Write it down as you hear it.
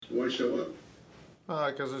show up?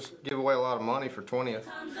 Because just give away a lot of money for 20th.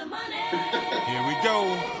 Here we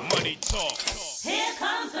go. Money talk. Here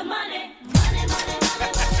comes the money. Money, money,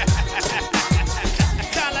 money.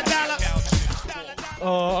 Dollar, dollar.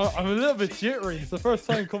 Oh, I'm a little bit jittery. It's the first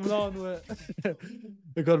time coming on with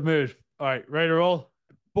a good mood. All right, ready to roll?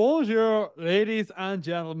 Bonjour, ladies and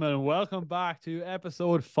gentlemen. Welcome back to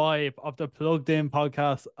episode 5 of the Plugged In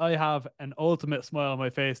podcast. I have an ultimate smile on my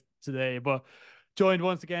face today, but joined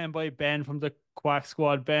once again by Ben from the Quack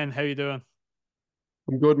Squad. Ben, how you doing?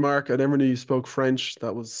 I'm good, Mark. I never knew you spoke French.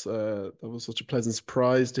 That was such a pleasant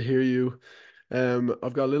surprise to hear you.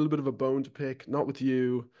 I've got a little bit of a bone to pick, not with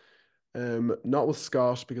you, not with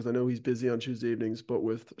Scott, because I know he's busy on Tuesday evenings, but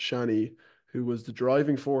with Shani, who was the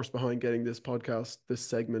driving force behind getting this podcast, this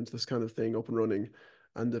segment, this kind of thing up and running.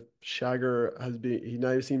 And the Shagger he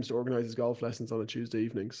now seems to organize his golf lessons on a Tuesday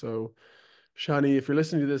evening. So, Shani, if you're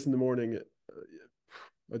listening to this in the morning,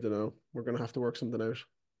 I don't know, we're going to have to work something out.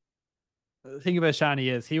 The thing about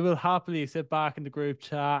Shani is he will happily sit back in the group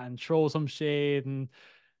chat and throw some shade and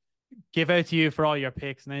give out to you for all your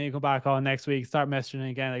picks, and then you come back on next week, start messaging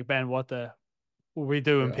again like, Ben, what we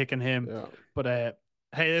doing picking him? Yeah. But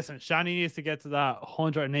hey, listen, Shani needs to get to that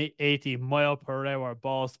 180 mile per hour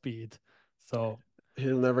ball speed. So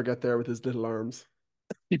he'll never get there with his little arms.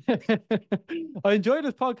 I enjoyed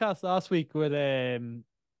this podcast last week with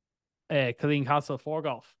Colleen Castle for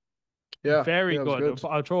golf. Yeah, very good.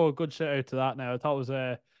 I'll throw a good shout out to that now. I thought it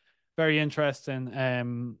was very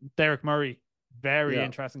interesting. Derek Murray, very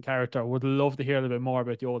interesting character. Would love to hear a little bit more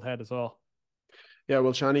about the old head as well. Yeah,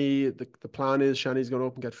 well, Shani, the plan is Shani's going to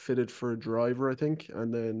up and get fitted for a driver, I think,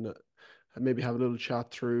 and then maybe have a little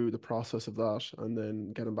chat through the process of that, and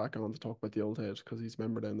then get him back on to talk about the old head because he's a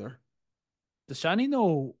member down there. Does Shani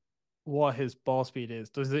know what his ball speed is?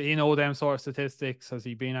 Does he know them sort of statistics? Has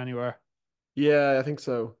he been anywhere? Yeah, I think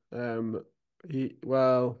so. I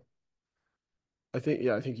think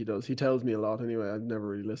he does. He tells me a lot anyway. I've never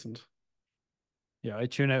really listened. Yeah, I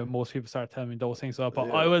tune out when most people start telling me those things. But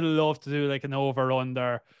I would love to do like an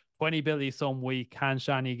over-under 20 billies some week. Can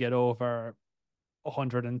Shani get over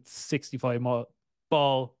 165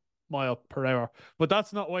 ball mile per hour? But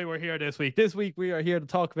that's not why we're here this week. This week we are here to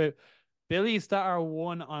talk about billies that are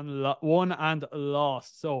won and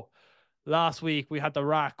lost. So last week we had the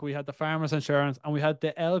Rack, we had the Farmers Insurance, and we had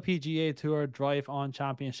the LPGA Tour Drive On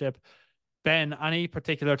Championship. Ben, any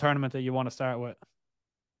particular tournament that you want to start with?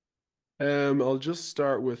 I'll just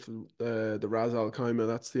start with the Ras Al Khaimah.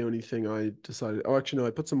 That's the only thing I decided. Oh, actually, no,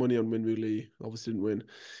 I put some money on Winwoo Lee. Obviously didn't win.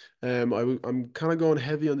 I'm kind of going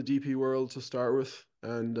heavy on the DP World to start with,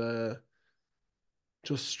 and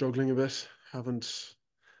just struggling a bit. Haven't,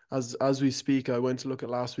 as we speak, I went to look at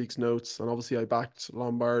last week's notes, and obviously I backed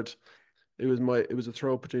Lombard. It was a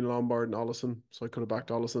throw up between Lombard and Ollison, so I could have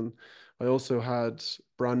backed Ollison. I also had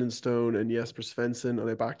Brandon Stone and Jesper Svensson, and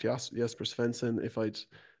I backed Jesper Svensson. If I'd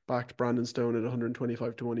backed Brandon Stone at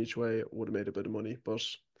 125 to 1 each way, it would have made a bit of money. But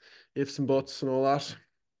ifs and buts and all that.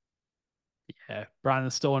 Yeah,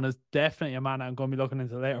 Brandon Stone is definitely a man I'm going to be looking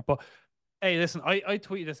into later. But hey, listen, I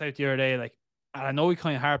tweeted this out the other day, like, and I know we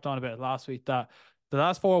kind of harped on about it last week, that the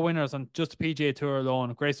last 4 winners on just the PGA Tour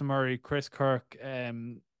alone, Grayson Murray, Chris Kirk,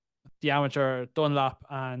 the amateur Dunlap,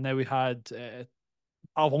 and now we had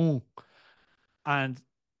Avon, and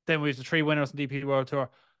then we have the 3 winners on DP World Tour.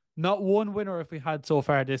 Not one winner if we had so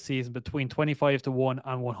far this season between 25 to 1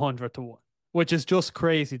 and 100 to 1, which is just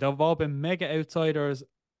crazy. They've all been mega outsiders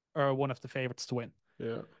or one of the favorites to win.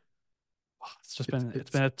 Yeah. It's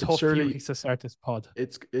been a tough few weeks to start this pod.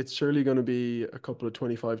 It's surely going to be a couple of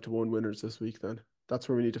 25 to 1 winners this week then. That's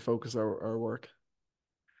where we need to focus our work.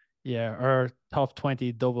 Yeah, our top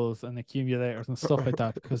 20 doubles and accumulators and stuff like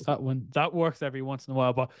that, because that works every once in a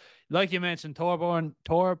while. But like you mentioned, Torbjorn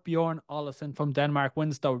Olesen from Denmark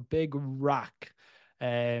wins the big Rack.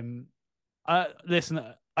 Listen,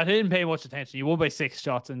 I didn't pay much attention. He won by 6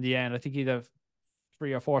 shots in the end. I think he'd have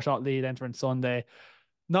 3 or 4 shot lead entering Sunday.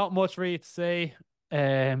 Not much really to say.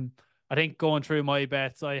 I think going through my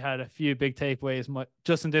bets, I had a few big takeaways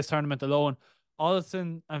just in this tournament alone.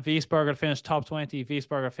 Olesen and Wiesberger finished top 20.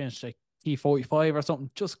 Wiesberger finished like T45 or something.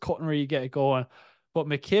 Just couldn't really get it going. But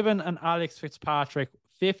McKibben and Alex Fitzpatrick,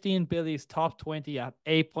 15 billies, top 20 at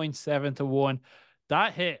 8.7 to 1.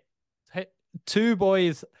 That hit. 2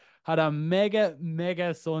 boys had a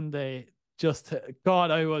mega Sunday. God,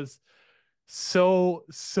 I was so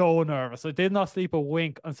nervous. I did not sleep a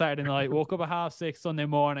wink on Saturday night. Woke up at 6:30 Sunday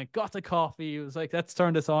morning, got the coffee. It was like, let's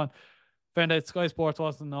turn this on. Found out Sky Sports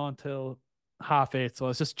wasn't on till 8:30, so I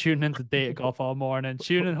was just tuning into data golf all morning,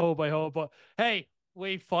 tuning hole by hole. But hey,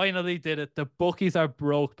 We finally did it. The bookies are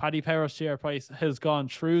broke. Paddy Power's share price has gone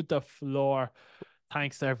through the floor.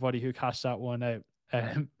 Thanks to everybody who cashed that one out.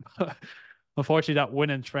 Um, unfortunately, that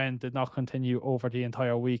winning trend did not continue over the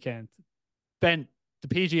entire weekend. Ben, the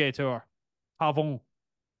PGA Tour, Pavon,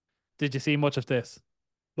 did you see much of this?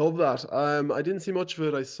 Love that. I didn't see much of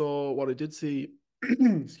it. I saw what I did see.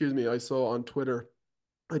 Excuse me. I saw on Twitter.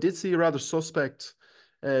 I did see a rather suspect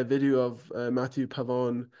video of Matthew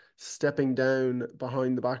Pavon stepping down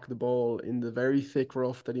behind the back of the ball in the very thick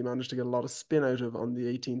rough that he managed to get a lot of spin out of on the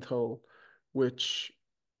 18th hole, which,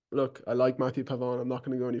 look, I like Matthew Pavon. I'm not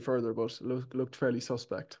going to go any further, but looked fairly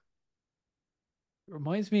suspect.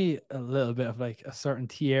 Reminds me a little bit of like a certain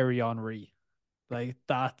Thierry Henry, like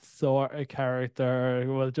that sort of character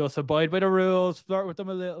who will just abide by the rules, flirt with them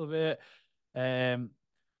a little bit. Um,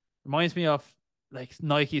 Reminds me of like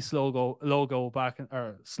Nike's logo back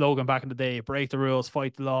or slogan back in the day: "Break the rules,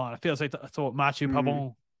 fight the law." And it feels like that's what Mathieu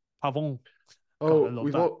Mm. Pavon. God, I Oh, love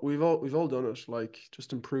we've that. all we've all we've all done it. Like,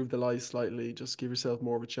 just improve the lies slightly, just give yourself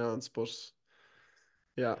more of a chance. But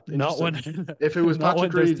yeah, Not interesting. when, If it was not when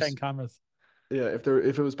Patrick there's Reed, 10 cameras. yeah, if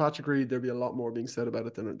it was Patrick Reed, there'd be a lot more being said about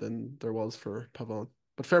it than there was for Pavon.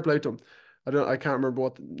 But fair play to him. I can't remember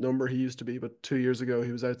what number he used to be, but 2 years ago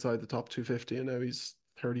he was outside the top 250, and now he's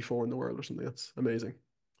 34 in the world or something. That's amazing.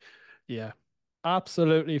 Yeah,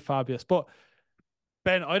 absolutely fabulous. But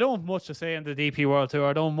Ben, I don't have much to say in the DP World Tour.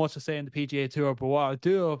 I don't have much to say in the PGA Tour. But what I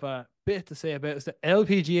do have a bit to say about is the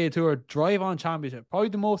LPGA Tour Drive On Championship. Probably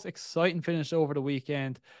the most exciting finish over the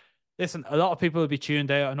weekend. Listen, a lot of people will be tuned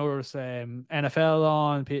out. I know there was NFL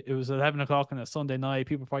on. It was 11 o'clock on a Sunday night.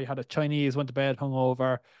 People probably had a Chinese, went to bed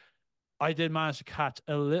hungover. I did manage to catch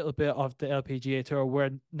a little bit of the LPGA Tour where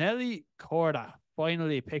Nelly Corda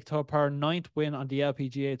finally picked up her ninth win on the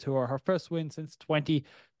LPGA Tour, her first win since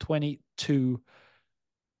 2022.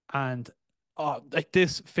 And like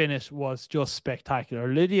this finish was just spectacular.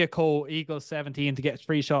 Lydia Ko eagles 17 to get a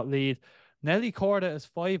 3 shot lead. Nelly Corda is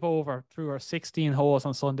 5 over through her 16 holes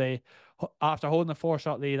on Sunday after holding a 4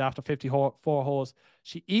 shot lead after 54 holes.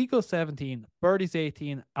 She eagles 17, birdies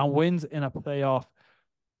 18, and wins in a playoff.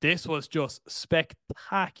 This was just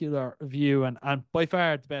spectacular view and by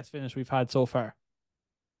far the best finish we've had so far.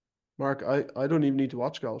 Mark, I don't even need to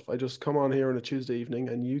watch golf. I just come on here on a Tuesday evening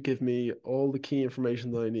and you give me all the key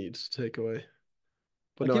information that I need to take away.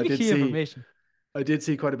 But I'll no, give you key information. I did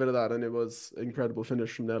see quite a bit of that, and it was incredible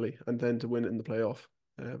finish from Nelly, and then to win it in the playoff,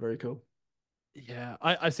 very cool. Yeah,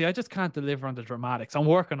 I see. I just can't deliver on the dramatics. I'm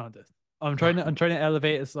working on this. I'm trying to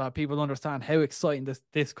elevate it so that people understand how exciting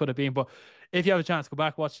this could have been. But if you have a chance, go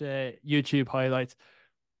back watch the YouTube highlights.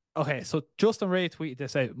 Okay, so Justin Ray tweeted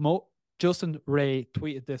this out. Justin Ray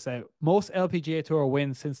tweeted this out. Most LPGA Tour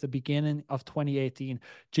wins since the beginning of 2018.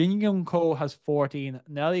 Jin Young Ko has 14.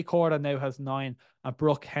 Nelly Korda now has 9, and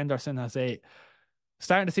Brooke Henderson has 8.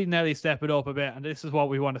 Starting to see Nelly step it up a bit, and this is what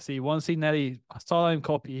we want to see. We want to see Nelly Solheim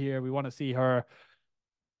Cup here. We want to see her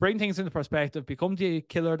bring things into perspective, become the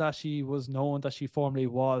killer that she was known that she formerly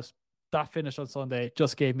was. That finish on Sunday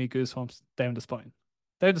just gave me goosebumps down the spine.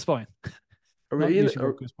 Down the spine. Are Not we in? usually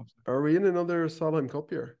got goosebumps. Are we in another Solheim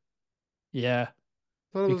Cup year? Yeah,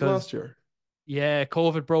 I thought it was because last year. yeah,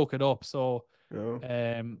 COVID broke it up. So No.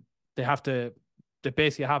 um they have to they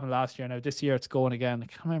basically happened last year. Now this year it's going again. I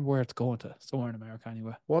can't remember where it's going to. Somewhere in America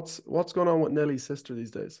anyway. What's going on with Nelly's sister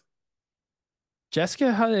these days?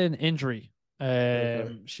 Jessica had an injury.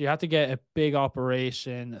 Okay. She had to get a big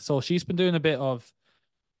operation. So she's been doing a bit of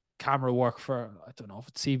camera work for, I don't know if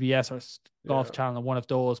it's CBS or Golf Yeah. Channel, one of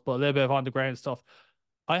those, but a little bit of on the ground stuff.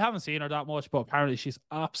 I haven't seen her that much, but apparently she's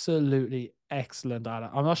absolutely excellent at it.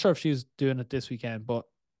 I'm not sure if she's doing it this weekend, but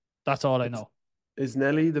that's all I It's know. is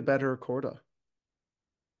Nelly the better Corda?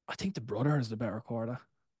 I think the brother is the better quarter.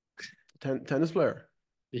 Tennis player.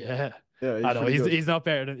 Yeah. Yeah, I he's know pretty good. he's not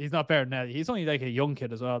better than Nelly. He's only like a young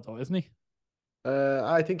kid as well though, isn't he?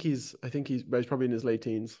 I think well, he's probably in his late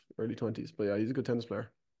teens, early 20s. But yeah, he's a good tennis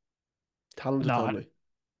player. Talented No, family.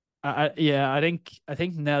 yeah, I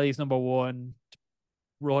think Nelly's number one,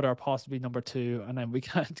 Rhoda possibly number two, and then we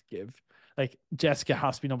can't give like Jessica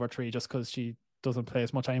has to be number three just because she doesn't play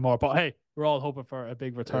as much anymore. But hey, we're all hoping for a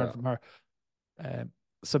big return Yeah, from her. Um,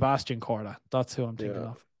 Sebastian Corda, that's who I'm thinking yeah,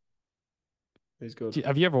 of. he's good.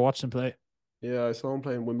 Have you ever watched him play? Yeah, I saw him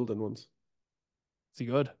play in Wimbledon once. Is he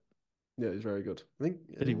good? Yeah, he's very good. I think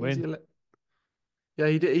Did he was he? win? Yeah,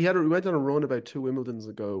 he did. He went on a run about two Wimbledons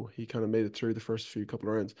ago. He kind of made it through the first few couple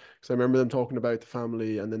of rounds. Because I remember them talking about the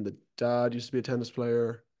family, and then the dad used to be a tennis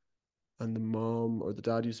player, and the mom or the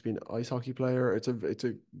dad used to be an ice hockey player. It's a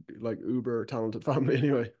like uber talented family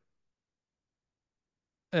anyway.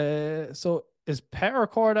 So is Petr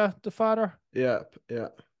Korda the father? Yeah, yeah,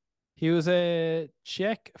 He was a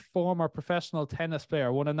Czech former professional tennis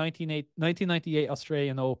player, won a 1998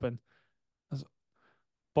 Australian Open.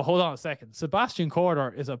 But hold on a second. Sebastian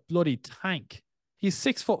Korda is a bloody tank. He's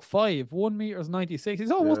 6'5", 1 meters 96.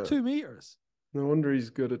 He's almost yeah. 2 meters. No wonder he's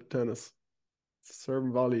good at tennis. Serve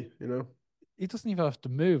and volley, you know. He doesn't even have to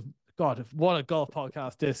move. God, what a golf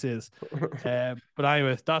podcast this is. But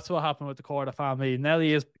anyways, that's what happened with the Korda family.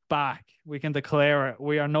 Nelly is back. We can declare it.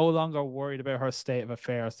 We are no longer worried about her state of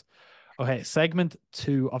affairs. Okay, segment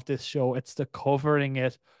 2 of this show. It's the covering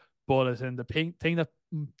it bulletin. The thing that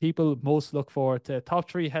people most look forward to. Top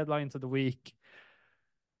 3 headlines of the week.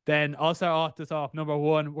 Then I'll start off this off. Number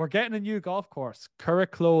 1, we're getting a new golf course,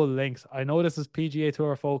 Curriclow Links. I know this is PGA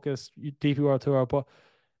Tour focused, DP World Tour, but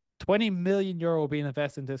 20 million euro being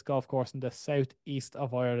invested in this golf course in the southeast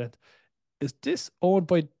of Ireland. Is this owned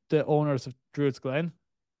by the owners of Druids Glen?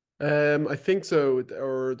 I think so,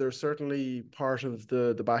 or they're certainly part of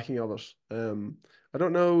the backing of it. I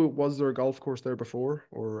don't know, was there a golf course there before?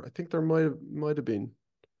 Or I think there might have been,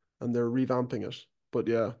 and they're revamping it. But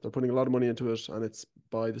yeah, they're putting a lot of money into it, and it's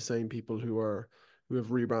by the same people who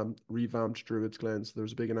have revamped Druids Glen. So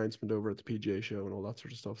there's a big announcement over at the PGA show and all that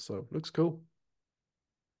sort of stuff. So looks cool.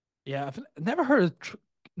 Yeah, I've never heard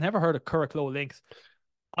of Curriclow Links.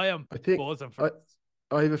 I am I think buzzing for I this.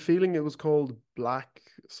 I have a feeling it was called Black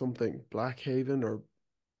something, Black Haven, or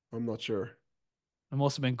I'm not sure. It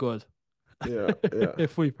must have been good Yeah, yeah.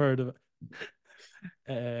 if we've heard of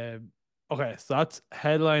it. Okay, so that's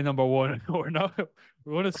headline number 1. We're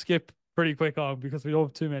going to skip pretty quick on because we don't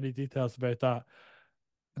have too many details about that.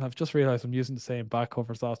 And I've just realized I'm using the same back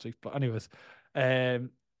covers last week. But anyways,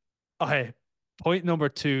 um, okay, point number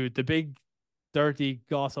 2, the big dirty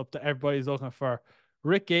gossip that everybody's looking for.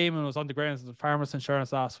 Rick Gaiman was on the grounds of the Farmers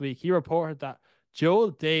Insurance last week. He reported that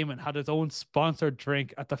Joel Damon had his own sponsored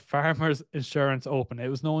drink at the Farmers Insurance Open. It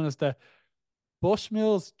was known as the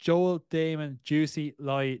Bushmills Joel Damon Juicy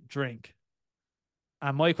Light Drink.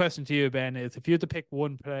 And my question to you, Ben, is if you had to pick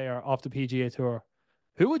one player off the PGA Tour,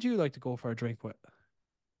 who would you like to go for a drink with?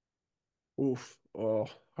 Oof. Oh,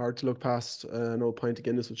 hard to look past an old pint of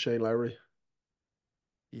Guinness with Shane Lowry.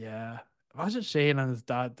 Yeah. Imagine Shane and his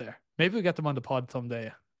dad there. Maybe we'll get them on the pod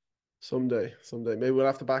someday. Someday, someday. Maybe we'll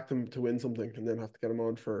have to back them to win something and then have to get them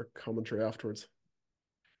on for commentary afterwards.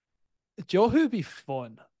 Joe, who'd be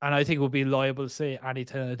fun, and I think would be liable to say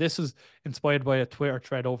anything. This was inspired by a Twitter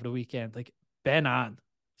thread over the weekend. Like Ben Ann,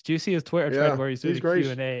 did you see his Twitter thread Yeah, where he's doing he's a great.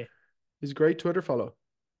 Q&A? He's a great Twitter follow.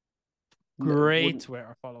 Great Wouldn't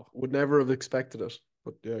Twitter follow. would never have expected it,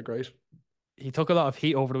 but yeah, great. He took a lot of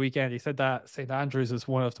heat over the weekend. He said that St. Andrews is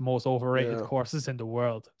one of the most overrated Yeah. courses in the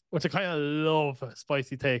world, which I kind of love a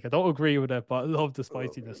spicy take. I don't agree with it, but I love the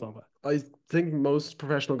spiciness of it. I think most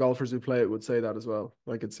professional golfers who play it would say that as well.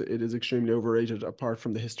 Like it is extremely overrated apart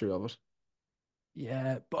from the history of it.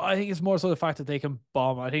 Yeah, but I think it's more so the fact that they can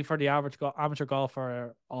bomb. I think for the average amateur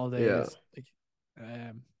golfer all day Yeah, is like,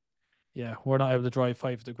 um, yeah, we're not able to drive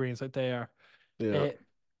 5 degrees like they are. yeah. Uh,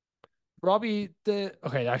 Robbie,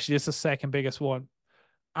 actually, this is the second biggest one.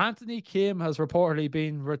 Anthony Kim has reportedly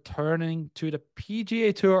been returning to the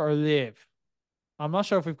PGA Tour or LIV. I'm not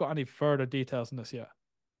sure if we've got any further details on this yet.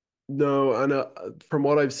 No, and from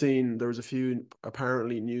what I've seen, there was a few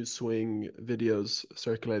apparently new swing videos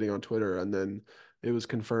circulating on Twitter, and then it was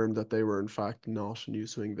confirmed that they were in fact not new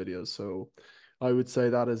swing videos. So I would say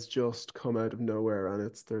that has just come out of nowhere,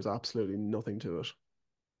 and there's absolutely nothing to it.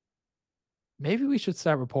 Maybe we should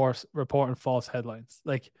start reporting false headlines,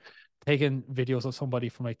 like taking videos of somebody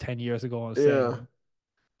from like 10 years ago and Yeah, saying,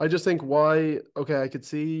 I just think why, okay, I could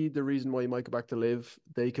see the reason why he might go back to LIV.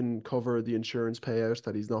 They can cover the insurance payout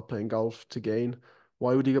that he's not playing golf to gain.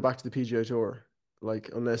 Why would he go back to the PGA Tour?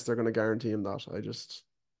 Like, unless they're going to guarantee him that.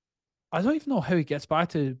 I don't even know how he gets back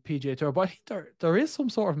to PGA Tour, but I think there is some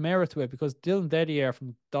sort of merit to it because Dylan Dedier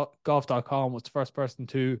from golf.com was the first person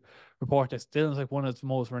to report this. Dylan's like one of the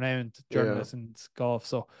most renowned Yeah, journalists in golf.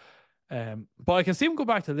 So, but I can see him go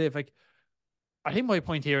back to LIV. Like, I think my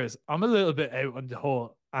point here is I'm a little bit out on the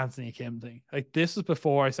whole Anthony Kim thing. Like, this was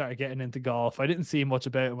before I started getting into golf. I didn't see much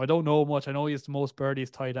about him. I don't know much. I know he's the most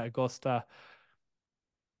birdies tied at Augusta.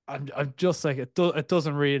 I'm just like, it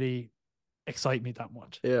doesn't really excite me that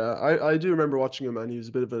much. yeah. I do remember watching him, and he was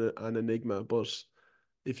a bit of an enigma. But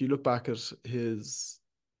if you look back at his,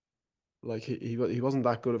 like, he wasn't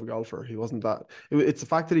that good of a golfer. He wasn't that. It's the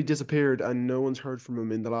fact that he disappeared and no one's heard from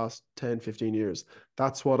him in the last 10, 15 years.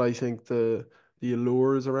 That's what I think the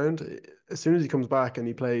allure is around. As soon as he comes back and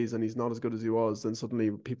he plays and he's not as good as he was, then suddenly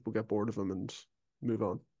people get bored of him and move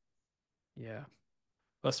on. Yeah.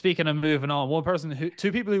 Well, speaking of moving on,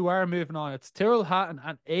 two people who are moving on, it's Tyrrell Hatton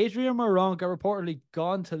and Adrian Moronk are reportedly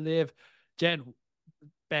gone to live.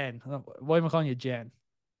 Ben, why am I calling you Jen?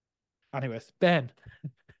 Anyways, Ben,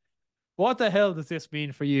 what the hell does this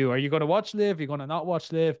mean for you? Are you going to watch Live? Are you going to not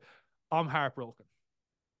watch Live? I'm heartbroken.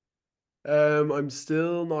 I'm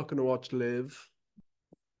still not going to watch Live.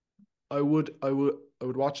 I would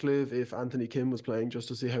watch Live if Anthony Kim was playing just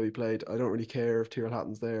to see how he played. I don't really care if Tyrrell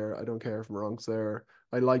Hatton's there. I don't care if Moronk's there.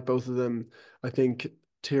 I like both of them. I think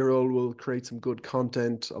Tyrrell will create some good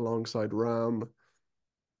content alongside Ram.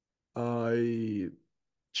 I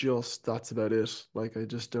just that's about it. Like I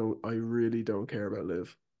really don't care about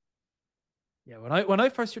Live. Yeah, when I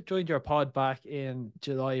first joined your pod back in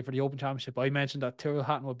July for the Open Championship, I mentioned that Tyrrell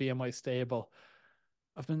Hatton would be in my stable.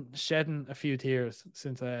 I've been shedding a few tears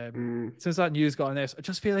since that news got announced. I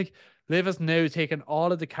just feel like Liv has now taken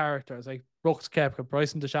all of the characters like Brooks Koepka,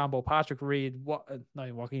 Bryson DeChambeau, Patrick Reed, Joaquin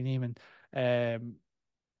Neiman, um,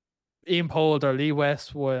 Ian Poulter, Lee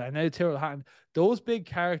Westwood, and now Tyrrell Hatton. Those big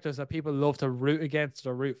characters that people love to root against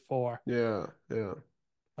or root for. Yeah, yeah.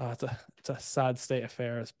 It's a sad state of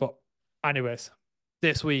affairs. But anyways,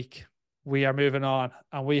 this week we are moving on,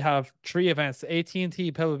 and we have three events: the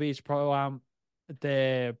AT&T Pebble Beach Pro Am,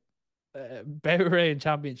 the Bahrain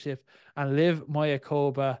Championship, and Liv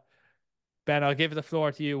Mayakoba. Ben, I'll give the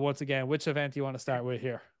floor to you once again. Which event do you want to start with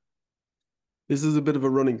here? This is a bit of a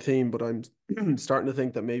running theme, but I'm starting to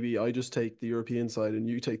think that maybe I just take the European side and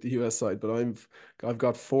you take the US side. But I've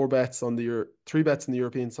got three bets on the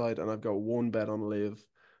European side, and I've got one bet on Live.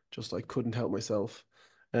 Just I couldn't help myself.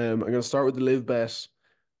 I'm going to start with the Live bet,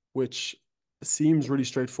 which seems really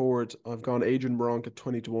straightforward. I've gone Adrian Moronk at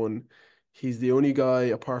 20-1. He's the only guy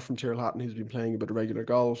apart from Tyrrell Hatton who's been playing a bit of regular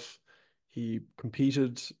golf. He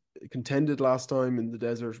contended last time in the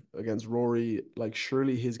desert against Rory. Like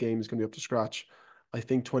surely his game is going to be up to scratch. I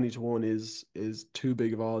think 20-1 is too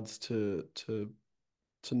big of odds to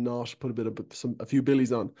not put a few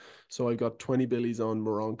billies on. So I got 20 billies on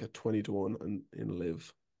Moronk at 20-1 and in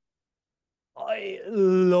Live. I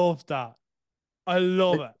love that. I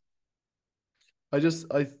love it. I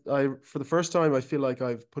for the first time I feel like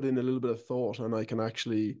I've put in a little bit of thought and I can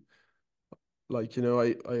actually I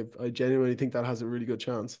genuinely think that has a really good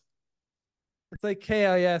chance. It's like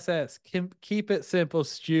KISS. Keep it simple,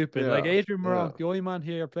 stupid. Like Yeah, Adrian yeah, Moronk, the only man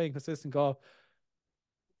here playing consistent golf.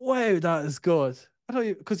 Wow, that is good. I thought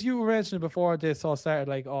you because you were mentioning before this all started,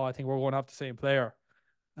 like, oh, I think we're going to have the same player.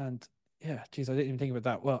 And yeah, geez, I didn't even think about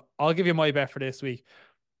that. Well, I'll give you my bet for this week.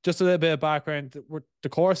 Just a little bit of background. The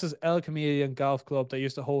course is El Chameleon Golf Club. They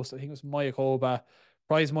used to host, I think it was Mayakoba.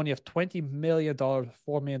 Prize money of $20 million, $4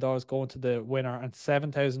 million going to the winner, and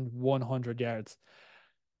 7,100 yards.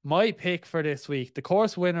 My pick for this week, the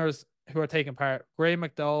course winners who are taking part: Graham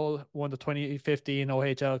McDowell won the 2015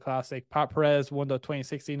 OHL Classic, Pat Perez won the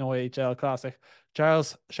 2016 OHL Classic,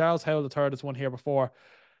 Charles Howell III has won here before.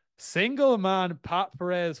 Single man Pat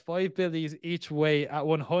Perez, 5 billies each way at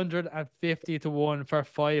 150-1 for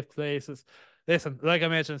 5 places. Listen, like I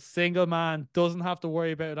mentioned, single man doesn't have to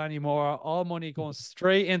worry about it anymore. All money going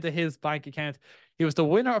straight into his bank account. He was the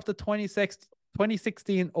winner of the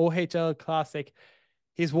 2016 OHL Classic.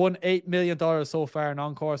 He's won $8 million so far in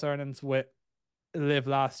on-course earnings with Live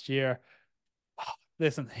last year.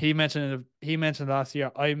 Listen, he mentioned last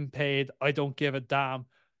year, I'm paid, I don't give a damn.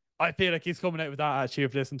 I feel like he's coming out with that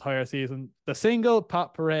attitude for this entire season. The single,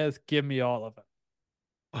 Pat Perez, give me all of it.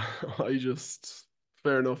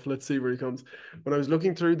 fair enough. Let's see where he comes. When I was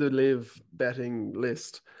looking through the Live betting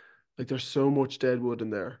list, like there's so much deadwood in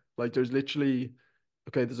there. Like there's literally,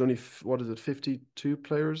 okay, there's only what is it, 52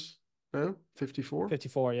 players now? 54?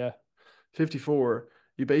 54, yeah. 54.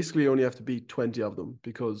 You basically only have to beat 20 of them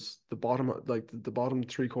because the bottom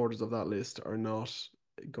three quarters of that list are not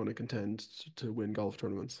going to contend to win golf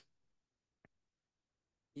tournaments.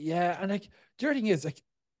 Yeah, and like the other thing is like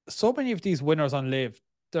so many of these winners on Live,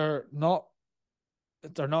 they're not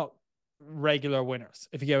regular winners,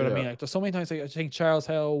 if you get what I mean. Yeah, Like there's so many times like I think Charles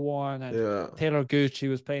Howell won and yeah. Taylor Gooch,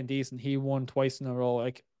 was playing decent. He won twice in a row.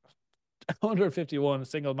 Like 151, a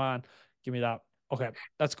single man. Give me that. Okay,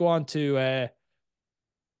 let's go on to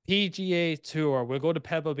PGA Tour. We'll go to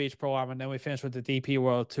Pebble Beach Pro Am and then we finish with the DP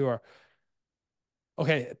World Tour.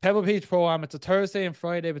 Okay, Pebble Beach Pro Am. It's a Thursday and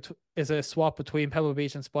Friday. Is a swap between Pebble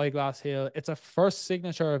Beach and Spyglass Hill. It's a first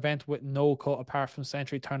signature event with no cut apart from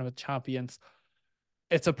Century Tournament champions.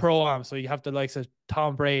 It's a Pro Am, so you have the likes of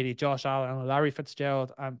Tom Brady, Josh Allen, Larry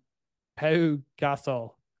Fitzgerald, and Pau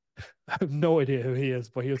Gasol. I have no idea who he is,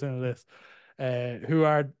 but he was in the list. Who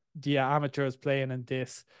are the amateurs playing in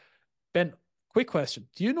this? Ben, quick question: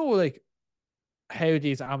 do you know like how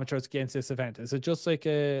these amateurs get into this event? Is it just like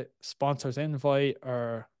a sponsor's invite,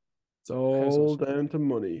 or It's how's all it? down to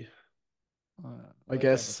money. I Like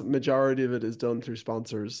guess everything. majority of it is done through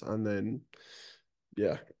sponsors, and then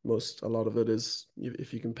yeah, a lot of it is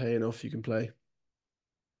if you can pay enough, you can play.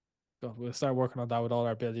 So we'll start working on that with all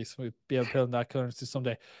our abilities. We'll be able to put in that currency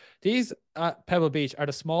someday. These at Pebble Beach are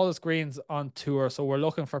the smallest greens on tour, so we're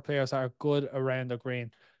looking for players that are good around the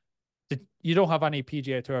green. You don't have any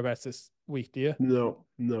PGA Tour bets this week, do you? No,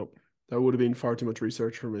 no, that would have been far too much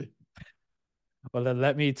research for me. Well, then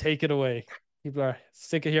let me take it away. People are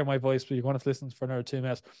sick of hearing my voice, but you're going to listen for another 2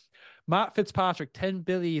 minutes. Matt Fitzpatrick, 10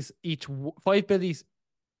 billies each, 5 billies,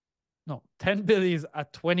 no, 10 billies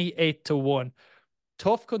at 28 to 1.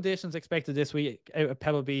 Tough conditions expected this week out at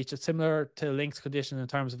Pebble Beach. It's similar to Link's condition in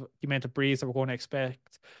terms of the amount of breeze that we're going to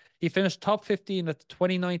expect. He finished top 15 at the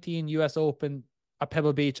 2019 US Open at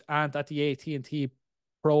Pebble Beach and at the AT&T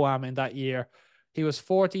Pro-Am in that year. He was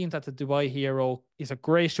 14th at the Dubai Hero. He's a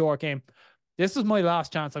great short game. This is my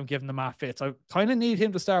last chance I'm giving to Matt Fitz. I kind of need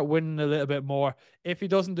him to start winning a little bit more. If he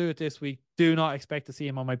doesn't do it this week, do not expect to see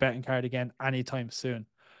him on my betting card again anytime soon.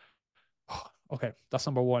 Okay, that's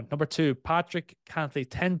number one. Number two, Patrick Cantley,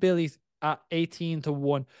 10 billies at 18 to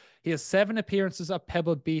 1. He has 7 appearances at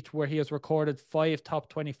Pebble Beach where he has recorded 5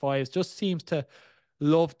 top 25s. Just seems to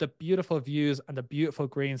love the beautiful views and the beautiful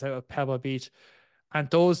greens out of Pebble Beach. And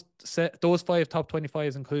those 5 top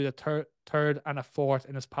 25s include a third and a fourth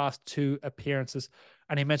in his past 2 appearances.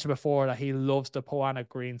 And he mentioned before that he loves the Poana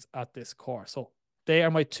greens at this course. So they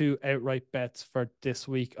are my 2 outright bets for this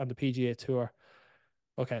week on the PGA Tour.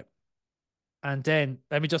 Okay. And then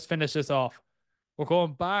let me just finish this off. We're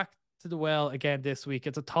going back to the well again this week.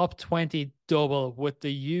 It's a top 20 double with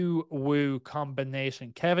the Yu Wu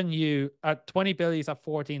combination. Kevin Yu at 20 billies at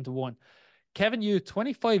 14 to 1. Kevin Yu,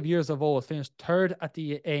 25 years of old, finished third at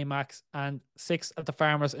the Amex and 6th at the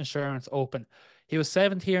Farmers Insurance Open. He was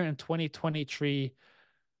 7th here in 2023.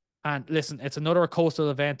 And listen, it's another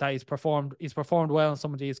coastal event that he's performed. He's performed well in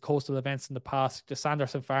some of these coastal events in the past, the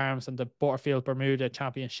Sanderson Farms and the Butterfield Bermuda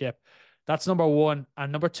Championship. That's number one.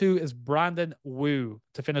 And number 2 is Brandon Wu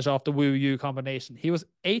to finish off the Wu Yu combination. He was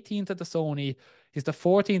 18th at the Sony. He's the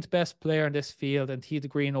 14th best player in this field and teed the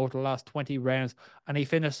green over the last 20 rounds. And he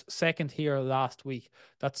finished 2nd here last week.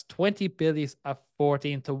 That's 20 billies at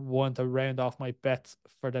 14 to 1 to round off my bets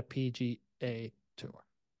for the PGA Tour.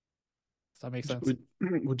 Does that make sense?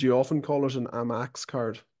 Would you often call it an Amex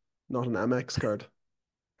card, not an Amex card?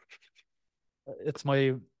 It's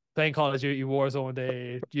my playing Call of Duty Warzone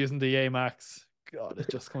day using the Amax. God, it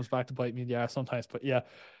just comes back to bite me in the ass sometimes. But yeah.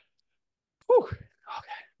 Whew.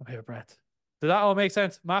 Okay, I'm here, breath. Did that all make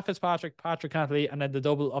sense? Matt Fitzpatrick, Patrick Cantley, and then the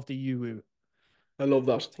double of the Uwu. I love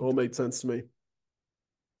that. I think All made sense to me.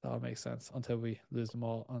 that all makes sense until we lose them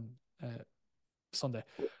all on Sunday.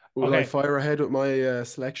 Will I Okay, fire ahead with my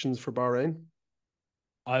selections for Bahrain?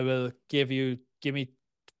 I will give me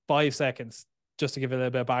 5 seconds just to give you a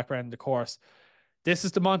little bit of background on the course. This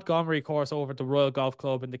is the Montgomery course over at the Royal Golf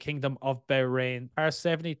Club in the Kingdom of Bahrain. Par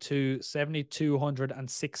 72,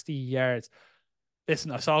 7,260 yards.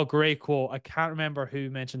 Listen, I saw a great quote. I can't remember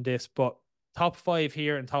who mentioned this, but top 5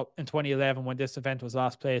 here in 2011 when this event was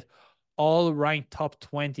last played, all ranked top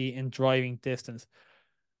 20 in driving distance.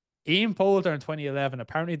 Ian Poulter in 2011,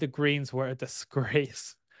 apparently the greens were a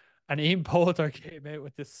disgrace. And Ian Poulter came out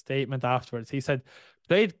with this statement afterwards. He said,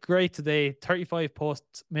 played great today, 35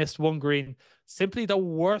 posts, missed 1 green. Simply the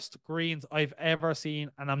worst greens I've ever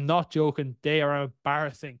seen. And I'm not joking, they are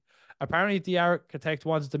embarrassing. Apparently, the architect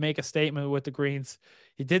wanted to make a statement with the greens.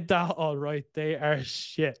 He did that all right. They are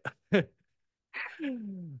shit.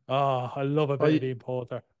 Oh, I love a Oh, bit of Ian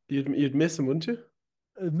Poulter. you'd miss him, wouldn't you?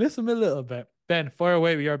 I miss him a little bit. Ben, fire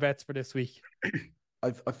away with your bets for this week.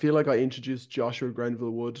 I feel like I introduced Joshua Grenville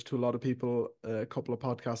Wood to a lot of people a couple of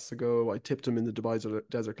podcasts ago. I tipped him in the Dubai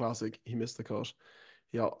Desert Classic. He missed the cut.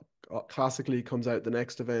 He classically comes out the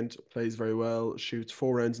next event, plays very well, shoots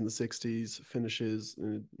 4 rounds in the 60s, finishes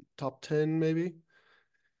in top 10 maybe.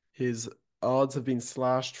 His odds have been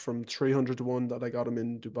slashed from 300 to 1 that I got him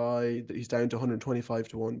in Dubai. He's down to 125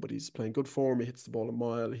 to 1, but he's playing good form. He hits the ball a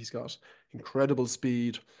mile. He's got incredible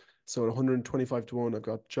speed. So at 125 to 1, I've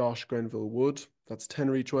got Josh Grenville Wood. That's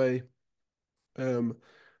 10 each way.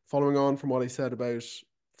 Following on from what I said about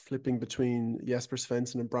flipping between Jesper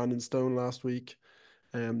Svensson and Brandon Stone last week,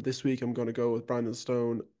 this week I'm going to go with Brandon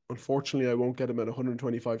Stone. Unfortunately, I won't get him at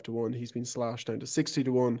 125 to 1. He's been slashed down to 60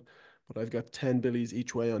 to 1, but I've got 10 billies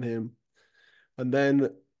each way on him. And then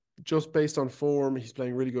just based on form, he's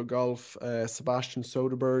playing really good golf. Sebastian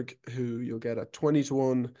Soderberg, who you'll get at 20 to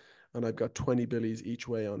 1, and I've got 20 billies each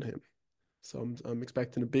way on him. So I'm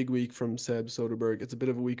expecting a big week from Seb Soderberg. It's a bit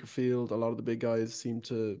of a weaker field. A lot of the big guys seem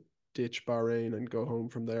to ditch Bahrain and go home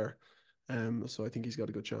from there. So I think he's got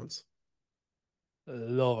a good chance.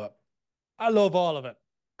 Love it. I love all of it.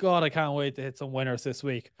 God, I can't wait to hit some winners this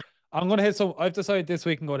week. I'm gonna hit some. I've decided this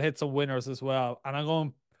week I'm going to hit some winners as well, and I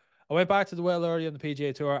went back to the well early on the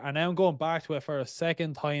PGA Tour, and now I'm going back to it for a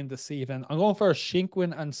second time this evening. I'm going for a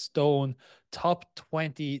Shinkwin and Stone top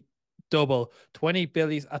 20 double, 20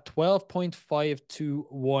 billies at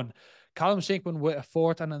 12.521. Callum Shinkwin with a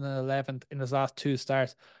fourth and an 11th in his last two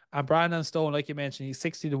starts. And Brandon Stone, like you mentioned, he's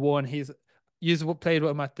 60-1. He's played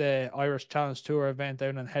with him at the Irish Challenge Tour event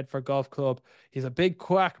down in Headford Golf Club. He's a big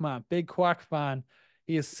quack man, big quack fan.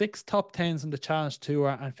 He has 6 top 10s in the Challenge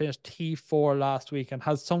Tour and finished T4 last week and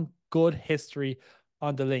has some good history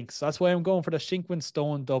on the links. So that's why I'm going for the Shinkwin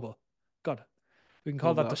Stone double. God, we can call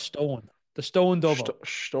Love that the that. Stone. The Stone double.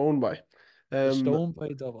 Stone by. The Stone by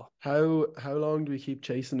double. How long do we keep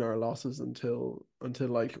chasing our losses until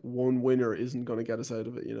like one winner isn't going to get us out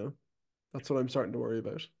of it, you know? That's what I'm starting to worry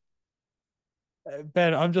about.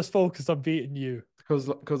 Ben, I'm just focused on beating you.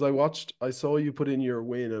 Because I saw you put in your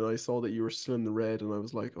win and I saw that you were still in the red and I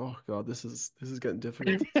was like, oh God, this is getting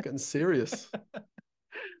difficult. It's getting serious.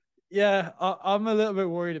 Yeah, I'm a little bit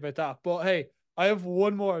worried about that. But hey, I have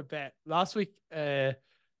one more bet. Last week, I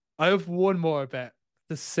have one more bet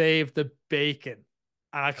to save the bacon.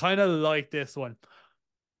 And I kind of like this one.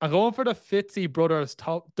 I'm going for the Fitzy brothers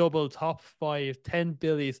top double top 5, 10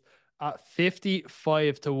 billies at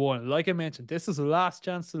 55-1. Like I mentioned, this is the last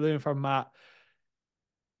chance saloon for Matt.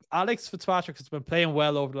 Alex Fitzpatrick has been playing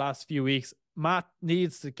well over the last few weeks. Matt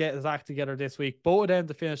needs to get his act together this week. Both of them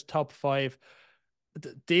to finish top 5.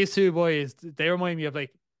 These two boys, they remind me of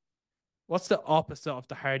like, what's the opposite of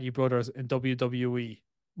the Hardy brothers in WWE?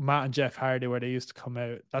 Matt and Jeff Hardy, where they used to come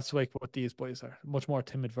out. That's like what these boys are. Much more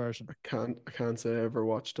timid version. I can't say I ever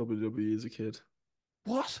watched WWE as a kid.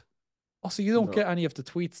 What? Oh, so you don't No. get any of the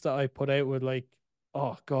tweets that I put out with like,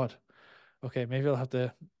 oh God. Okay, maybe I'll have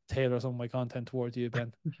to tailor some of my content towards you,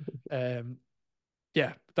 Ben.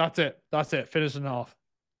 Yeah, that's it. That's it. Finishing off.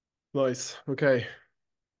 Nice. Okay.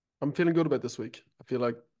 I'm feeling good about this week. I feel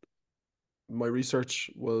like my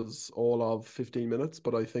research was all of 15 minutes,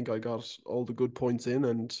 but I think I got all the good points in,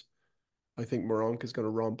 and I think Moronk is going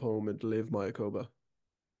to romp home and live Mayakoba.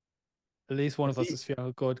 At least one Has of us he, is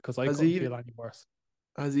feeling good because I has couldn't he feel any worse.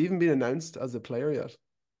 has he even been announced as a player yet?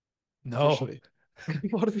 No. Officially?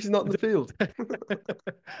 What if he's not in the field?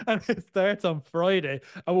 And it starts on Friday,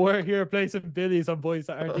 and we're here placing billies on boys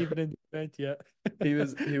that aren't even in the event yet. He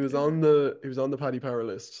was on the Paddy Power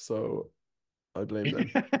list, so I blame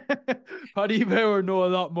them. Paddy Power know a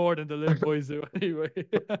lot more than the LIV boys do anyway.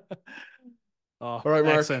 Oh, All right,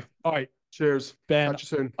 Mark. excellent. All right, Cheers. Ben, Catch you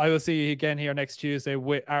soon. I will see you again here next Tuesday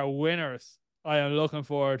with our winners. I am looking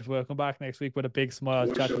forward. We'll come back next week with a big smile.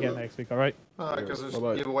 Chat again next week. All right. Because there's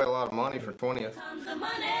Bye-bye. give away a lot of money for 20th. Comes the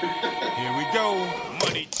money. Here we go.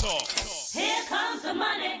 Money talk. Here comes the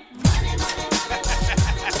money.